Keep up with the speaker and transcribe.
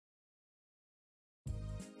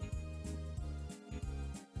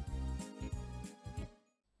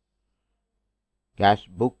Cash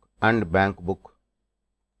book and bank book.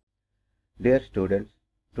 Dear students,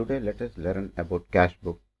 today let us learn about cash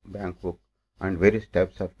book, bank book and various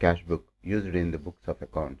types of cash book used in the books of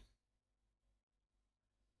accounts,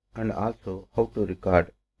 and also how to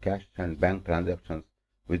record cash and bank transactions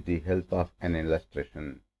with the help of an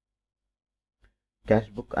illustration. Cash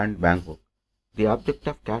book and bank book. The object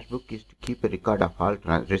of cash book is to keep a record of all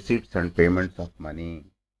receipts and payments of money.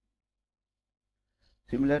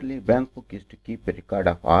 Similarly, bank book is to keep a record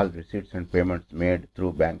of all receipts and payments made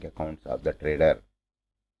through bank accounts of the trader.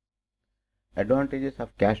 Advantages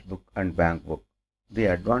of cash book and bank book. The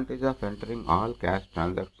advantage of entering all cash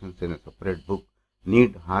transactions in a separate book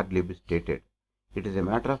need hardly be stated. It is a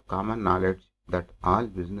matter of common knowledge that all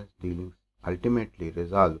business dealings ultimately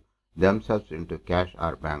resolve themselves into cash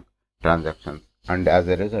or bank transactions, and as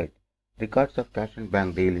a result, records of cash and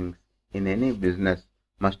bank dealings in any business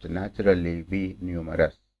must naturally be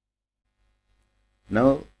numerous.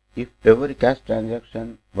 Now, if every cash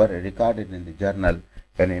transaction were recorded in the journal,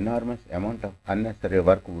 an enormous amount of unnecessary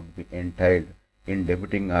work would be entailed in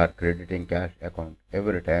debiting or crediting cash account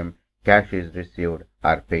every time cash is received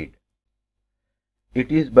or paid.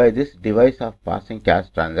 It is by this device of passing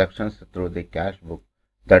cash transactions through the cash book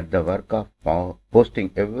that the work of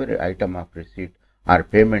posting every item of receipt or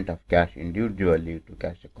payment of cash individually to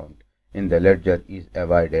cash account in the ledger is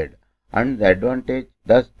avoided, and the advantage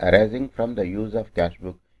thus arising from the use of cash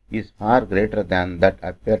book is far greater than that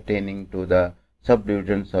appertaining to the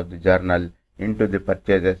subdivisions of the journal into the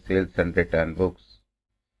purchases, sales and return books.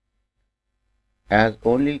 As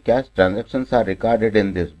only cash transactions are recorded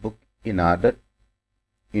in this book in order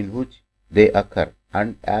in which they occur,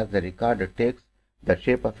 and as the record takes the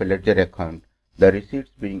shape of a ledger account, the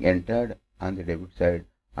receipts being entered on the debit side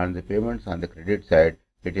and the payments on the credit side,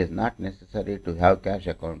 it is not necessary to have cash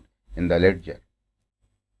account in the ledger.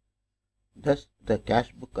 Thus, the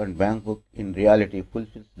cash book and bank book in reality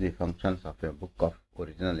fulfills the functions of a book of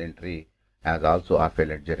original entry as also of a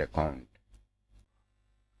ledger account.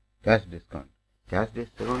 Cash discount. Cash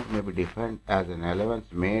discount may be defined as an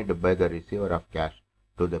allowance made by the receiver of cash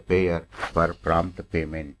to the payer for prompt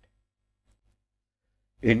payment.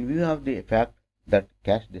 In view of the fact that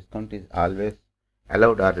cash discount is always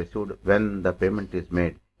allowed or received when the payment is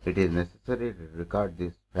made, it is necessary to record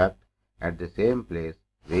this fact at the same place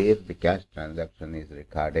where the cash transaction is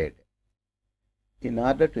recorded. In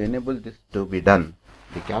order to enable this to be done,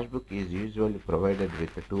 the cash book is usually provided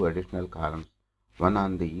with two additional columns, one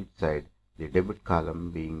on the each side, the debit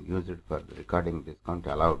column being used for recording discount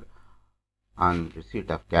allowed on receipt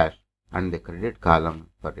of cash, and the credit column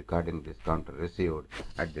for recording discount received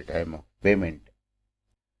at the time of payment.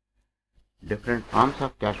 Different forms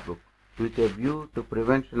of cash book. With a view to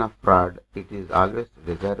prevention of fraud, it is always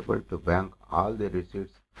desirable to bank all the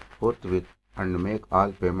receipts forthwith and make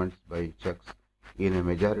all payments by checks in a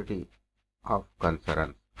majority of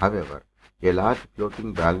concerns. However, a large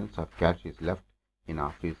floating balance of cash is left in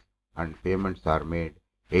office and payments are made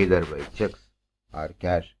either by checks or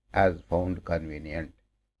cash as found convenient.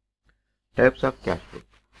 Types of cash book.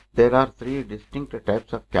 There are three distinct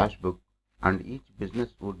types of cash book, and each business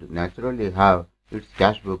would naturally have its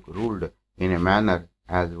cash book ruled in a manner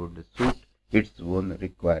as would suit its own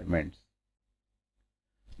requirements.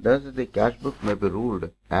 Thus, the cash book may be ruled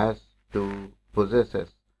as to possesses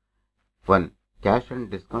 1. Cash and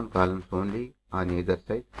discount columns only on either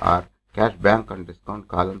side, or cash bank and discount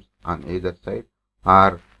columns on either side,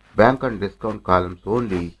 or bank and discount columns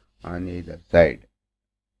only on either side.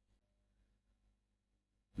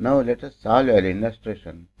 Now let us solve an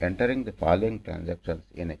illustration entering the following transactions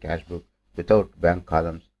in a cash book without bank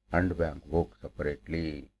columns and bank book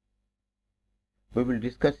separately. We will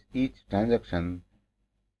discuss each transaction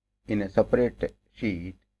in a separate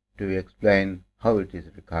sheet to explain how it is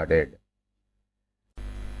recorded.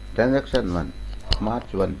 Transaction 1.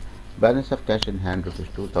 March 1. Balance of cash in hand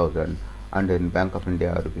 ₹2,000 and in Bank of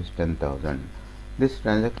India ₹10,000. This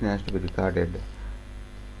transaction has to be recorded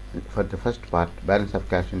for the first part, balance of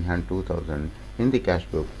cash in hand 2,000 in the cash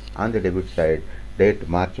book. On the debit side, date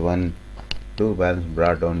March 1, to balance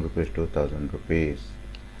brought down ₹2,000.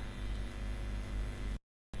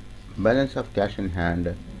 Balance of cash in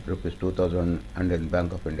hand ₹2,000 and in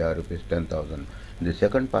Bank of India ₹10,000. The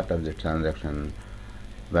second part of the transaction,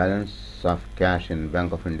 balance of cash in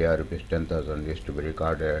Bank of India ₹10,000 is to be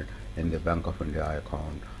recorded in the Bank of India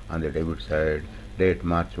account. On the debit side, date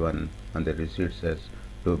March 1, and the receipt says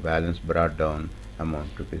to balance brought down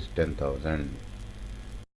amount ₹10,000.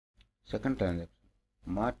 Second transaction.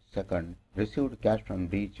 March 2nd, received cash from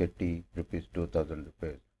D. Chetty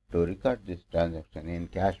 ₹2,000. To record this transaction in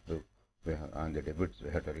cash book, we have on the debits,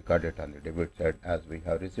 we have to record it on the debit side as we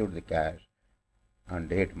have received the cash on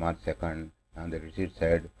date March 2nd. On the receipt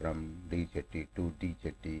side from D Chetty to D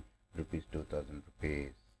Chetty, rupees 2000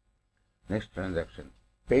 rupees. Next transaction,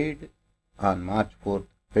 paid on March 4th,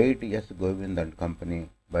 paid S. Govind and Company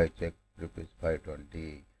by check rupees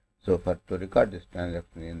 520. So to record this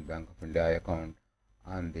transaction in Bank of India account,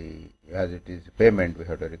 on the as it is payment, we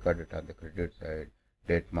have to record it on the credit side,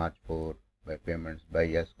 date March 4 by payments by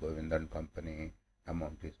S. Govind and Company,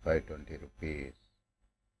 amount is 520 rupees.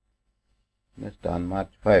 Next, on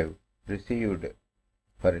March 5, received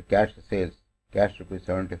for cash sales, cash rupees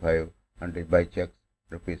 75 and by checks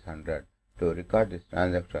rupees 100. To record this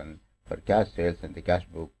transaction for cash sales in the cash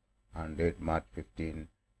book on date March 15,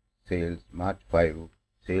 sales March 5,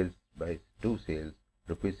 sales by 2 sales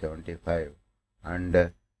rupees 75, and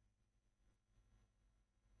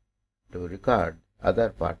to record other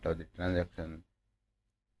part of the transaction,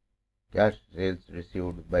 cash sales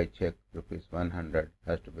received by check rupees 100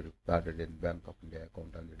 has to be recorded in Bank of India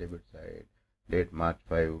account on the debit side, date March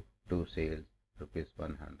 5, 2 sales rupees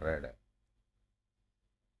 100.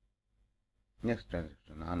 Next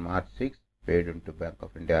transaction, on March 6, paid into Bank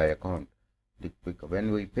of India account.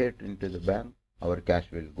 When we paid into the bank, our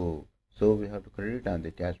cash will go. So we have to credit on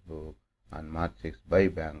the cash book on March 6 by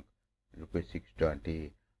bank rupees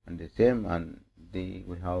 620, and the same on the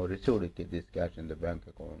we have received this cash in the bank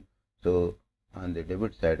account. So on the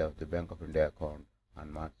debit side of the Bank of India account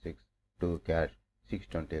on March 6, to cash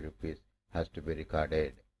 620 rupees has to be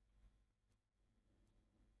recorded.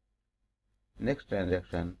 Next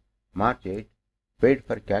transaction, March 8, paid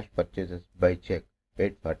for cash purchases by check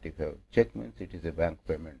 845. Check means it is a bank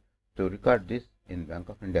payment. To record this in Bank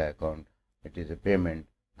of India account, it is a payment,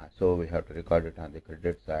 so we have to record it on the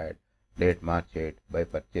credit side, date March 8 by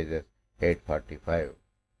purchases 845.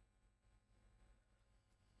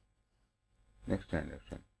 Next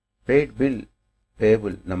transaction, paid bill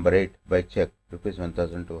payable number 8 by check rupees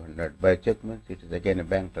 1200. By check means it is again a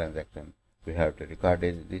bank transaction. We have to record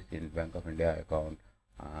this in Bank of India account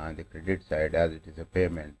on the credit side as it is a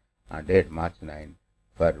payment on date March 9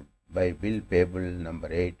 for by bill payable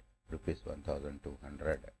number 8 rupees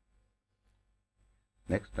 1200.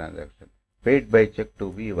 Next transaction, paid by check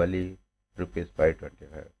to V. Wali rupees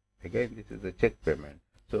 525. Again this is a check payment,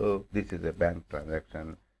 so this is a bank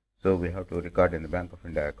transaction, so we have to record in the Bank of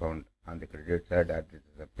India account on the credit side that this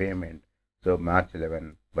is a payment. So March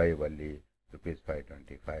 11 by Wali rupees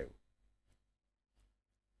 525.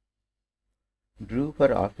 Drew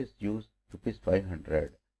for office use rupees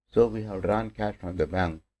 500. So we have drawn cash from the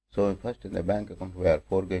bank. So first in the bank account we are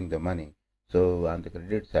foregoing the money. So on the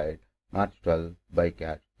credit side, March 12 by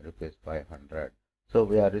cash rupees 500. So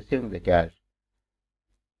we are receiving the cash.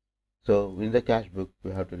 So in the cash book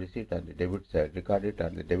we have to receipt on the debit side, record it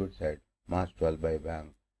on the debit side, March 12 by bank,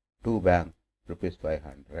 to bank rupees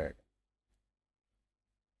 500.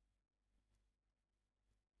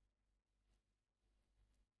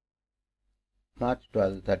 March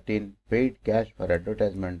 12, 13, paid cash for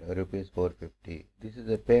advertisement rupees 450. This is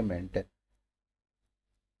a payment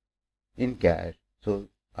in cash. So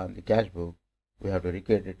on the cash book, we have to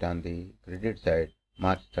record it on the credit side,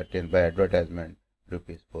 March 13 by advertisement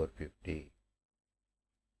rupees 450.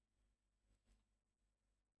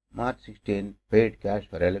 March 16, paid cash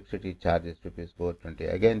for electricity charges rupees 420.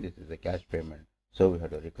 Again, this is a cash payment. So we have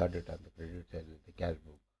to record it on the credit side of the cash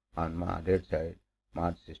book. On date side,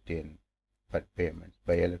 March 16, for payments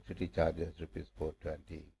by electricity charges rupees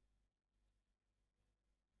 420.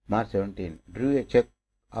 March 17, drew a check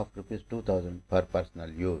of rupees 2000 for personal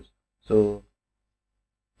use. So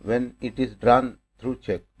when it is drawn through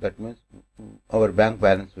check, that means our bank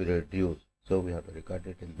balance will reduce. So we have to record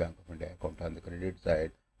it in Bank of India account on the credit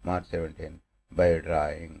side, March 17 by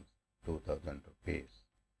drawing 2000 rupees.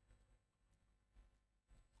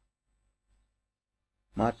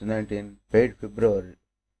 March 19, paid February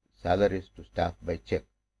salaries to staff by check.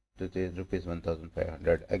 This is rupees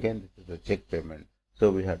 1500. Again, this is a check payment.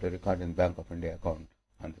 So we have to record in Bank of India account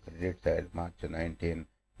on the credit side, March 19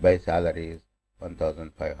 by salaries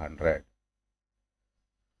 1500.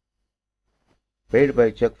 Paid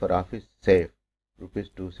by check for office safe rupees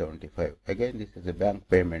 275. Again, this is a bank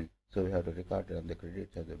payment. So we have to record it on the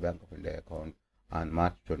credit side of the Bank of India account on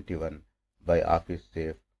March 21 by office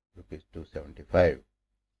safe rupees 275.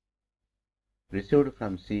 Received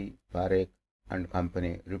from C. Parekh and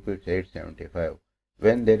Company rupees 875.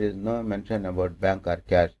 When there is no mention about bank or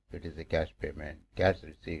cash, it is a cash payment, cash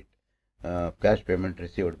receipt, cash payment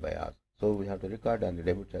received by us. So we have to record on the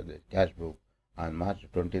debit side of the cash book on March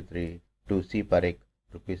 23 to C. Parekh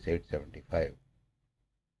rupees 875.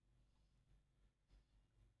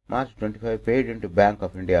 March 25 paid into Bank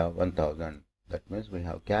of India 1000. That means we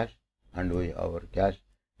have cash and our cash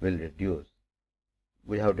will reduce.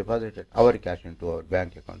 We have deposited our cash into our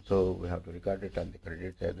bank account, so we have to record it on the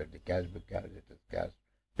credit side that the cash book carries it as cash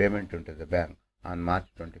payment into the bank on March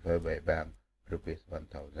 25 by bank rupees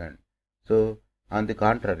 1000. So on the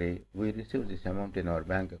contrary, we receive this amount in our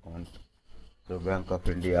bank account. So Bank of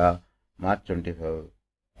India March 25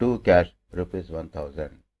 to cash rupees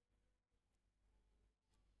 1000.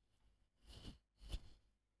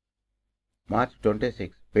 March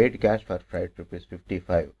 26 paid cash for freight rupees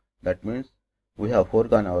 55. That means we have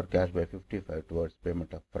foregone our cash by 55 towards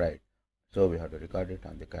payment of freight. So we have to record it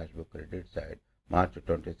on the cash book credit side. March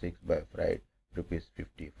 26 by freight rupees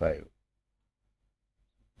 55.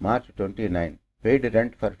 March 29 paid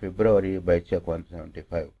rent for February by check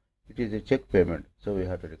 175. It is a check payment, so we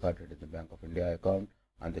have to record it in the Bank of India account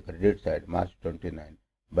on the credit side. March 29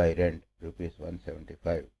 by rent rupees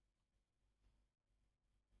 175.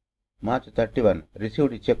 March 31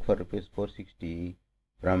 received a check for rupees 460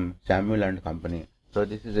 from Samuel and Company. So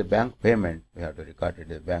this is a bank payment. We have to record it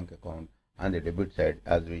in the bank account on the debit side,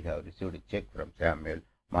 as we have received a check from Samuel.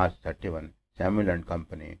 March 31 Samuel and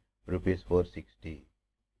Company rupees 460.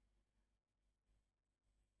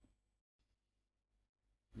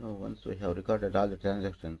 Now once we have recorded all the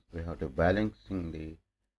transactions, we have to balance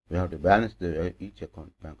each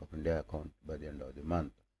account, Bank of India account, by the end of the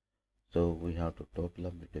month. So we have to total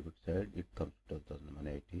of the debit side, it comes to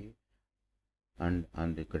 2180, and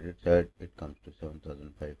on the credit side it comes to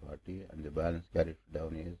 7540, and the balance carried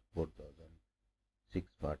down is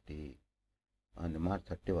 4640. On the March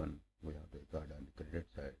 31 we have to record on the credit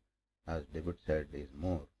side, as debit side is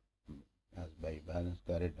more, as by balance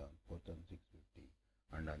carried down 4650,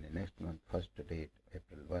 and on the next month first date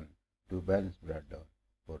April 1 to balance brought down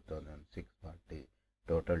 4640.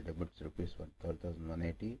 Total debits rupees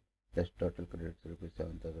 12,180 plus total credits rupees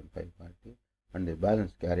 7,540, and the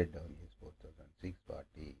balance carried down is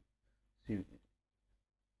 4,640.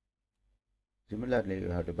 Similarly, you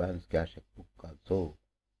have to balance cash book also.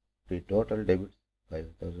 The total debits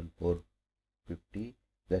 5,450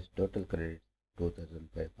 plus total credits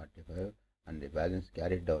 2,545, and the balance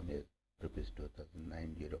carried down is rupees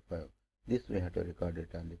 2,905. This we have to record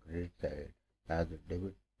it on the credit side, as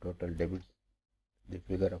total debits. The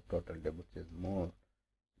figure of total debits is more.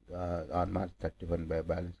 On March 31 by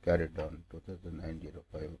balance carried down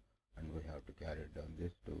 2,905, and we have to carry down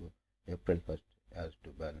this to April 1st as to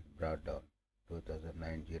balance brought down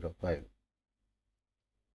 2,905.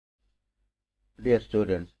 Dear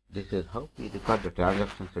students, this is how we record the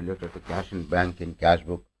transactions related to cash in bank in cash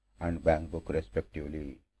book and bank book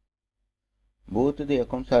respectively. Both the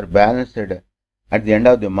accounts are balanced at the end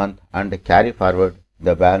of the month and carry forward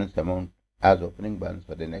the balance amount as opening balance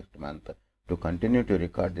for the next month to continue to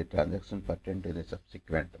record the transaction pertinent to the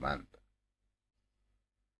subsequent month.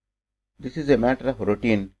 This is a matter of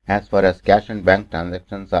routine as far as cash and bank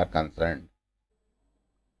transactions are concerned.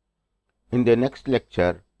 In the next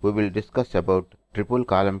lecture, we will discuss about triple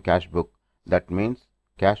column cash book, that means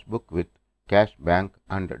cash book with cash, bank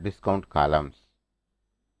and discount columns.